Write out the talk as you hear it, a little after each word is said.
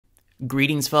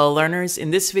Greetings, fellow learners. In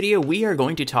this video, we are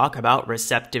going to talk about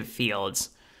receptive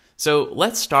fields. So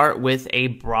let's start with a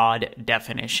broad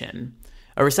definition.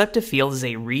 A receptive field is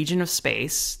a region of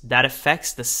space that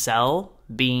affects the cell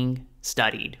being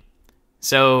studied.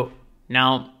 So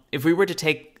now, if we were to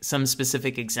take some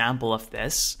specific example of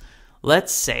this,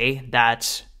 let's say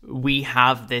that we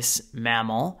have this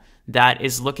mammal that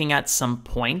is looking at some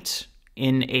point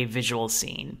in a visual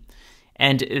scene.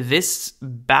 And this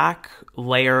back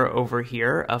layer over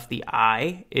here of the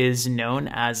eye is known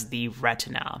as the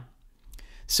retina.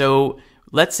 So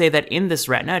let's say that in this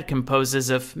retina, it composes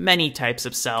of many types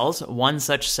of cells. One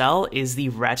such cell is the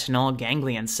retinal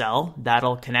ganglion cell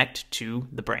that'll connect to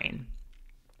the brain.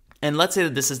 And let's say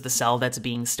that this is the cell that's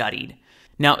being studied.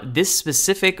 Now, this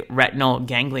specific retinal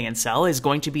ganglion cell is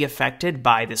going to be affected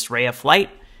by this ray of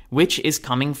light, which is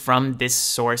coming from this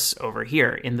source over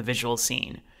here in the visual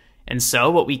scene. And so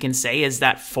what we can say is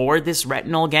that for this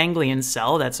retinal ganglion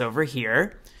cell that's over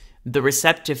here, the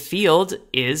receptive field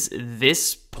is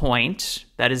this point,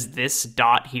 that is this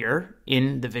dot here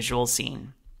in the visual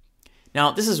scene.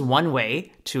 Now, this is one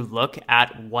way to look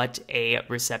at what a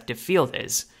receptive field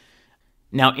is.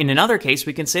 Now, in another case,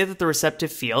 we can say that the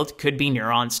receptive field could be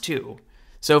neurons too.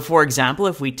 So for example,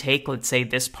 if we take, let's say,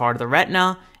 this part of the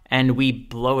retina and we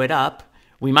blow it up,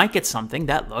 we might get something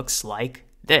that looks like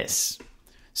this.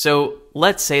 So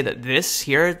let's say that this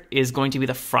here is going to be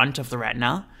the front of the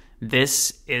retina.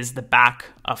 This is the back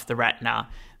of the retina.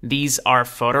 These are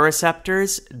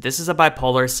photoreceptors. This is a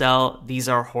bipolar cell. These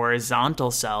are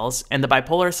horizontal cells. And the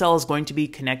bipolar cell is going to be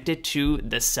connected to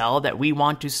the cell that we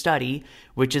want to study,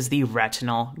 which is the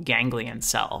retinal ganglion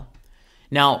cell.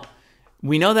 Now,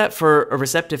 we know that for a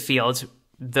receptive field,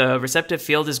 the receptive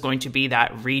field is going to be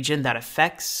that region that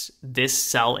affects this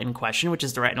cell in question, which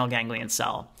is the retinal ganglion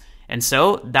cell. And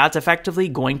so that's effectively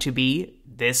going to be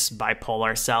this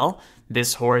bipolar cell,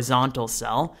 this horizontal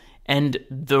cell, and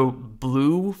the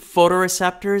blue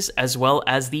photoreceptors as well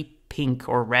as the pink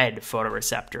or red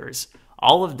photoreceptors.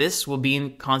 All of this will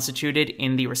be constituted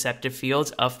in the receptive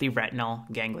fields of the retinal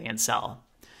ganglion cell.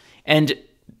 And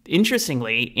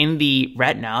interestingly, in the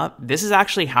retina, this is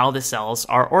actually how the cells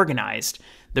are organized.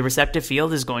 The receptive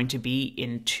field is going to be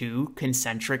in two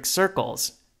concentric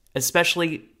circles,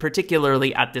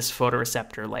 particularly at this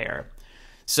photoreceptor layer.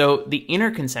 So the inner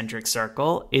concentric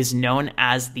circle is known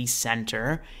as the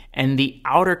center, and the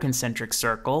outer concentric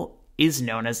circle is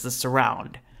known as the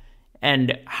surround.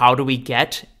 And how do we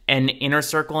get an inner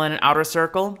circle and an outer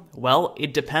circle? Well,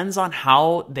 it depends on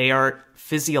how they are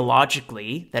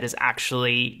physiologically, that is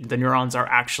actually, the neurons are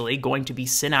actually going to be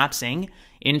synapsing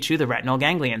into the retinal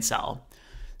ganglion cell.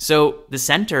 So the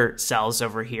center cells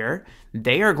over here,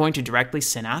 they are going to directly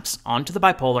synapse onto the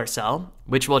bipolar cell,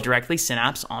 which will directly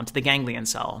synapse onto the ganglion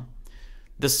cell.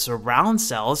 The surround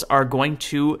cells are going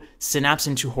to synapse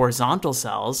into horizontal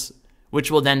cells, which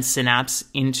will then synapse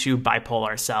into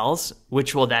bipolar cells,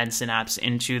 which will then synapse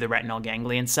into the retinal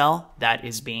ganglion cell that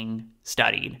is being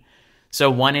studied. So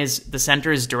one is the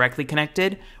center is directly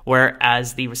connected,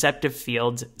 whereas the receptive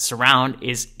field surround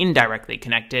is indirectly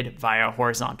connected via a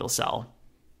horizontal cell.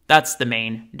 That's the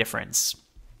main difference.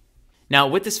 Now,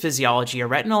 with this physiology, a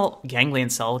retinal ganglion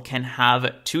cell can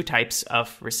have two types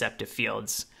of receptive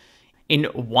fields. In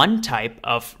one type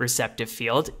of receptive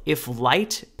field, if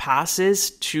light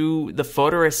passes to the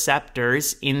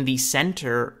photoreceptors in the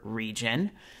center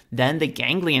region, then the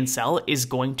ganglion cell is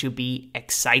going to be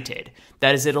excited.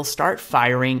 That is, it'll start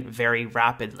firing very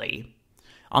rapidly.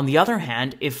 On the other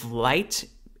hand, if light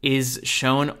is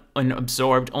shown and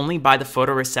absorbed only by the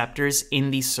photoreceptors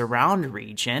in the surround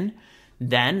region,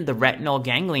 then the retinal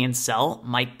ganglion cell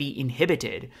might be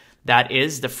inhibited. That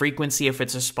is, the frequency of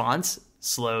its response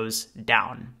slows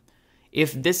down.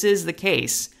 If this is the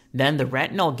case, then the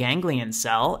retinal ganglion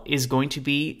cell is going to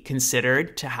be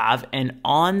considered to have an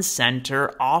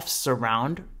on-center,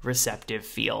 off-surround receptive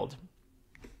field.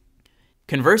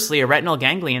 Conversely, a retinal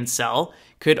ganglion cell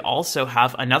could also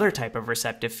have another type of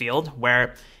receptive field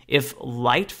where if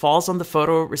light falls on the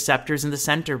photoreceptors in the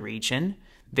center region,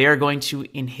 they are going to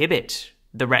inhibit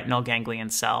the retinal ganglion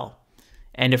cell.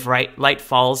 And if light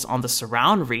falls on the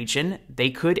surround region, they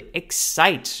could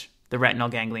excite the retinal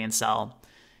ganglion cell.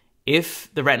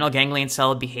 If the retinal ganglion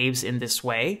cell behaves in this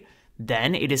way,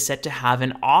 then it is said to have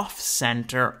an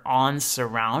off-center,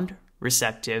 on-surround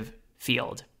receptive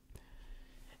field.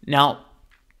 Now,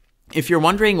 if you're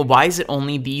wondering why is it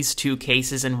only these two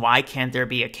cases and why can't there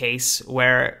be a case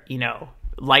where,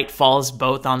 light falls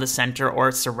both on the center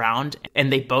or surround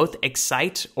and they both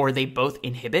excite or they both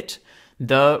inhibit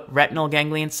the retinal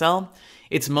ganglion cell,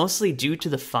 it's mostly due to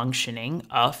the functioning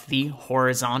of the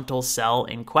horizontal cell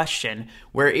in question,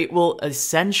 where it will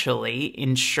essentially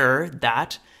ensure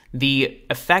that the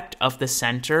effect of the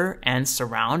center and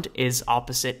surround is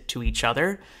opposite to each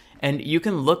other. And you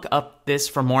can look up this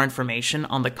for more information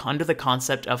under the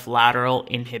concept of lateral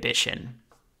inhibition.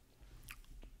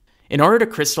 In order to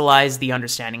crystallize the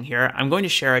understanding here, I'm going to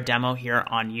share a demo here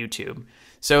on YouTube.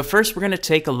 So first, we're going to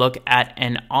take a look at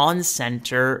an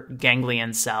on-center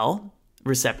ganglion cell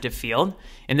receptive field.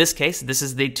 In this case, this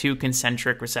is the two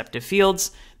concentric receptive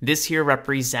fields. This here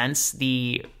represents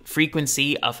the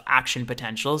frequency of action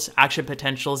potentials. Action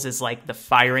potentials is like the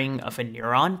firing of a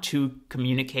neuron to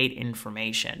communicate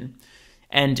information.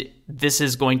 And this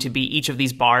is going to be, each of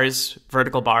these bars,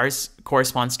 vertical bars,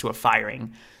 corresponds to a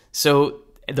firing. So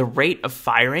the rate of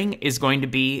firing is going to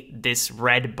be this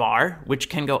red bar, which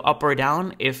can go up or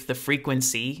down if the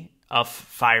frequency of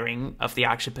firing of the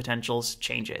action potentials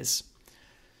changes.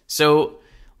 So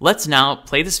let's now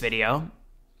play this video,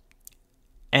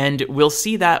 and we'll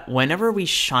see that whenever we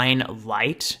shine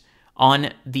light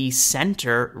on the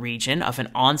center region of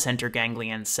an on-center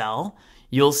ganglion cell,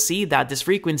 you'll see that this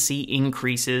frequency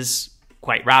increases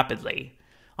quite rapidly.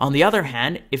 On the other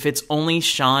hand, if it's only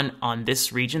shone on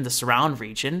this region, the surround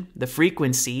region, the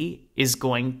frequency is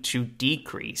going to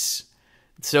decrease.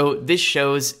 So this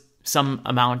shows some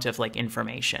amount of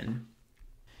information.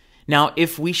 Now,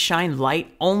 if we shine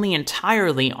light only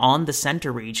entirely on the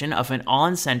center region of an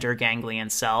on-center ganglion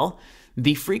cell,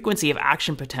 the frequency of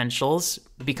action potentials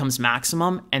becomes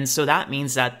maximum, and so that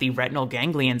means that the retinal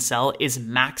ganglion cell is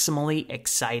maximally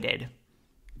excited.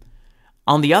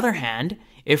 On the other hand,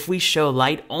 if we show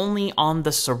light only on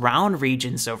the surround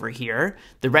regions over here,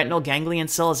 the retinal ganglion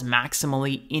cell is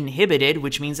maximally inhibited,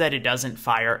 which means that it doesn't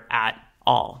fire at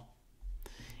all.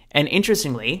 And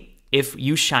interestingly, if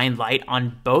you shine light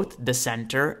on both the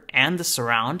center and the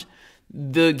surround,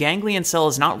 the ganglion cell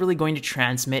is not really going to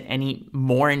transmit any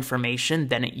more information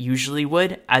than it usually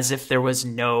would, as if there was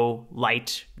no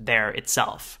light there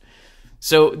itself.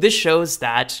 So this shows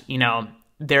that,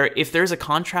 if there's a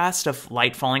contrast of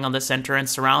light falling on the center and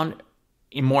surround,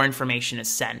 more information is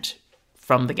sent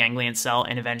from the ganglion cell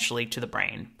and eventually to the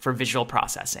brain for visual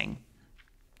processing.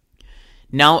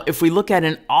 Now, if we look at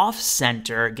an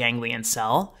off-center ganglion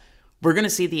cell, we're going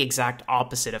to see the exact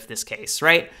opposite of this case,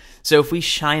 right? So if we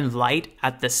shine light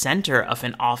at the center of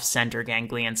an off-center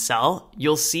ganglion cell,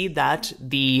 you'll see that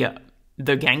the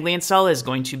ganglion cell is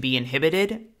going to be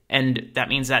inhibited, and that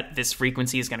means that this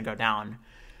frequency is going to go down.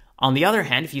 On the other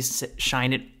hand, if you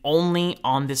shine it only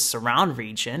on this surround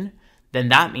region, then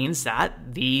that means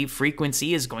that the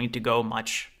frequency is going to go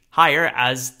much higher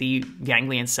as the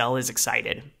ganglion cell is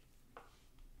excited.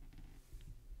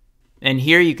 And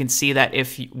here you can see that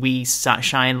if we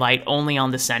shine light only on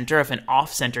the center of an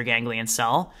off-center ganglion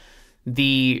cell,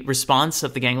 the response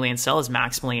of the ganglion cell is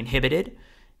maximally inhibited.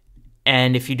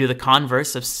 And if you do the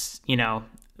converse of,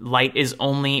 light is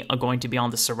only going to be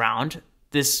on the surround,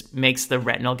 this makes the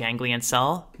retinal ganglion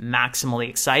cell maximally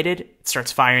excited. It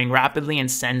starts firing rapidly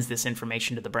and sends this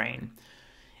information to the brain.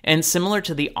 And similar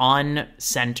to the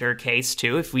on-center case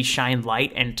too, if we shine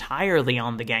light entirely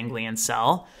on the ganglion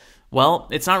cell, well,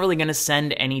 it's not really going to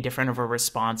send any different of a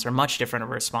response or much different of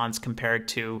a response compared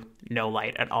to no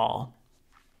light at all.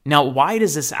 Now, why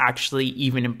is this actually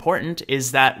even important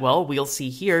is that, well, we'll see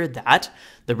here that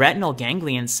the retinal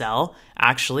ganglion cell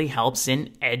actually helps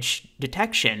in edge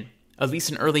detection, at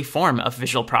least an early form of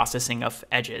visual processing of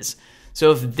edges.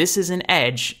 So if this is an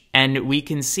edge, and we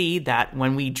can see that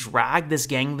when we drag this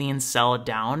ganglion cell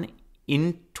down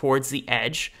in towards the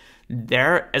edge,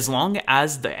 as long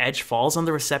as the edge falls on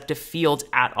the receptive field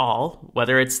at all,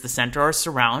 whether it's the center or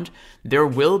surround, there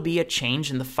will be a change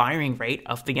in the firing rate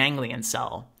of the ganglion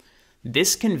cell.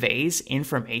 This conveys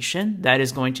information that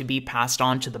is going to be passed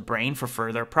on to the brain for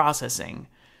further processing.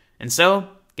 And so,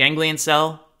 ganglion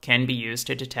cell can be used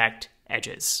to detect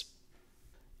edges.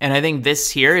 And I think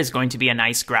this here is going to be a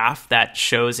nice graph that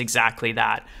shows exactly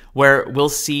that, where we'll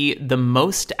see the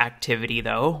most activity,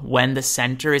 though, when the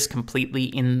center is completely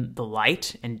in the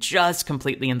light and just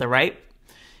completely in the right.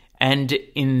 And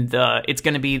it's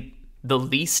going to be the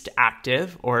least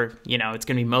active, or, it's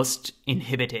going to be most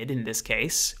inhibited in this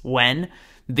case, when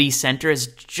the center is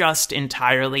just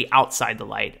entirely outside the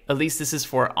light. At least this is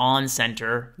for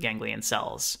on-center ganglion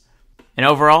cells. And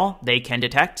overall, they can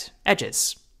detect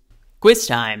edges. Quiz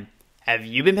time. Have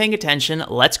you been paying attention?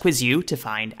 Let's quiz you to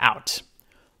find out.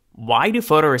 Why do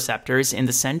photoreceptors in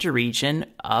the center region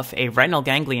of a retinal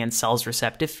ganglion cell's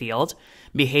receptive field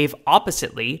behave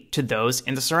oppositely to those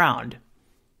in the surround?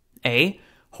 A.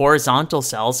 Horizontal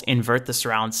cells invert the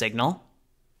surround signal.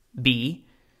 B.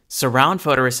 Surround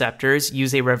photoreceptors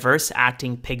use a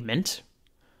reverse-acting pigment.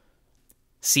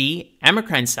 C.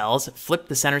 Endocrine cells flip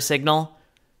the center signal.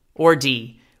 Or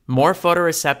D. More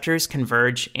photoreceptors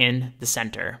converge in the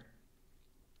center.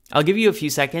 I'll give you a few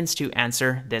seconds to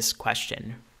answer this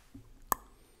question.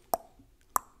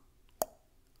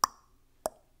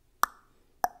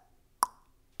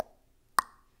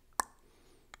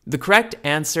 The correct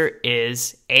answer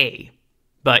is A.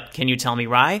 But can you tell me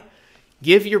why?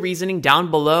 Give your reasoning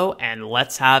down below and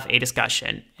let's have a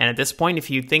discussion. And at this point, if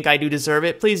you think I do deserve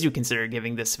it, please do consider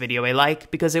giving this video a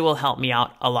like because it will help me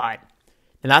out a lot.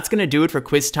 And that's going to do it for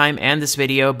quiz time and this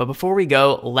video, but before we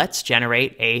go, let's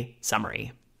generate a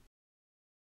summary.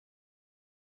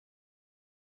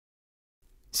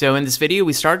 So in this video,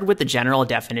 we started with the general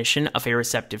definition of a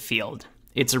receptive field.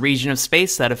 It's a region of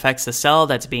space that affects the cell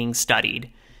that's being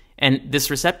studied. And this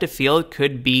receptive field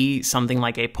could be something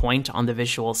like a point on the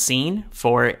visual scene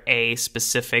for a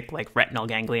specific retinal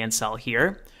ganglion cell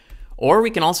here. Or we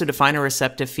can also define a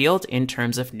receptive field in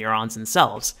terms of neurons and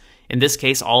cells. In this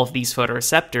case, all of these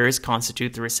photoreceptors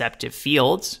constitute the receptive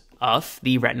fields of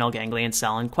the retinal ganglion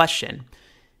cell in question.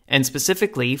 And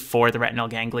specifically for the retinal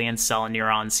ganglion cell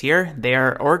neurons here, they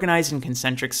are organized in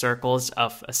concentric circles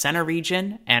of a center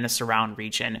region and a surround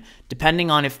region, depending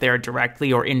on if they are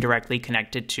directly or indirectly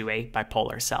connected to a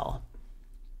bipolar cell.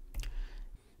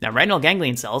 Now, retinal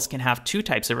ganglion cells can have two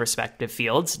types of receptive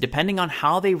fields, depending on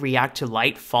how they react to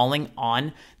light falling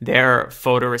on their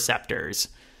photoreceptors.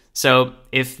 So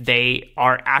if they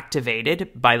are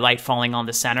activated by light falling on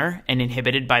the center and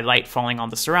inhibited by light falling on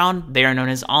the surround, they are known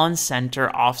as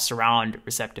on-center, off-surround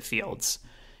receptive fields.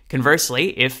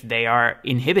 Conversely, if they are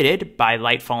inhibited by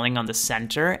light falling on the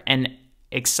center and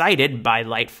excited by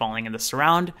light falling in the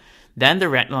surround, then the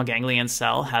retinal ganglion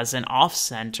cell has an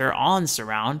off-center,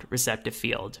 on-surround receptive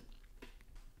field.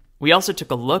 We also took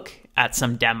a look at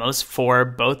some demos for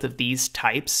both of these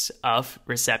types of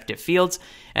receptive fields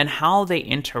and how they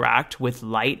interact with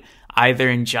light either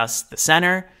in just the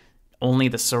center, only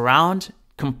the surround,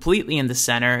 completely in the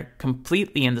center,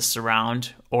 completely in the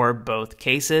surround, or both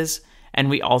cases. And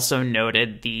we also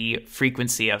noted the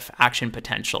frequency of action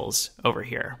potentials over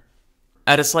here.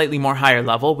 At a slightly more higher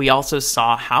level, we also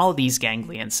saw how these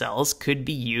ganglion cells could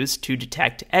be used to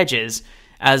detect edges,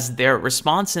 as their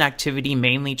response and activity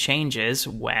mainly changes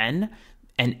when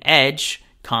an edge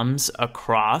comes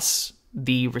across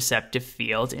the receptive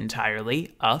field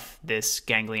entirely of this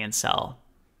ganglion cell.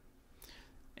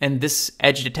 And this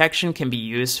edge detection can be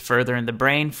used further in the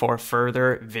brain for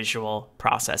further visual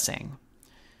processing.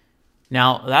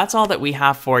 Now, that's all that we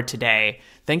have for today.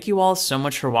 Thank you all so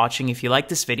much for watching. If you like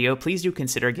this video, please do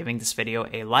consider giving this video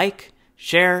a like,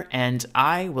 share, and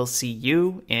I will see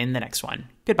you in the next one.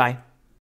 Goodbye.